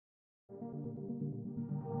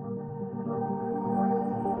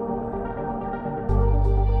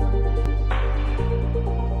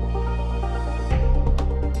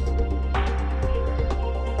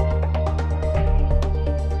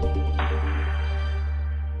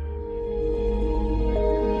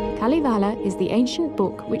Kalevala is the ancient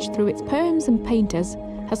book which, through its poems and painters,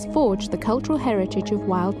 has forged the cultural heritage of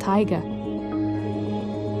wild taiga.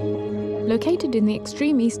 Located in the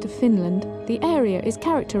extreme east of Finland, the area is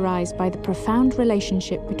characterized by the profound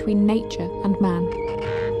relationship between nature and man.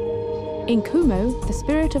 In Kumo, the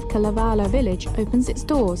spirit of Kalevala village opens its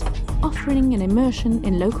doors, offering an immersion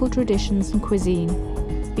in local traditions and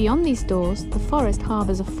cuisine. Beyond these doors, the forest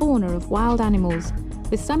harbours a fauna of wild animals,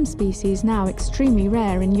 with some species now extremely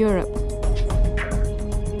rare in Europe.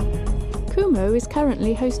 Kumo is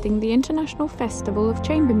currently hosting the International Festival of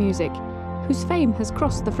Chamber Music, whose fame has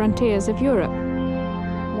crossed the frontiers of Europe.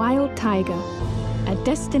 Wild Taiga, a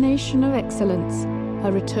destination of excellence,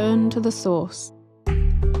 a return to the source.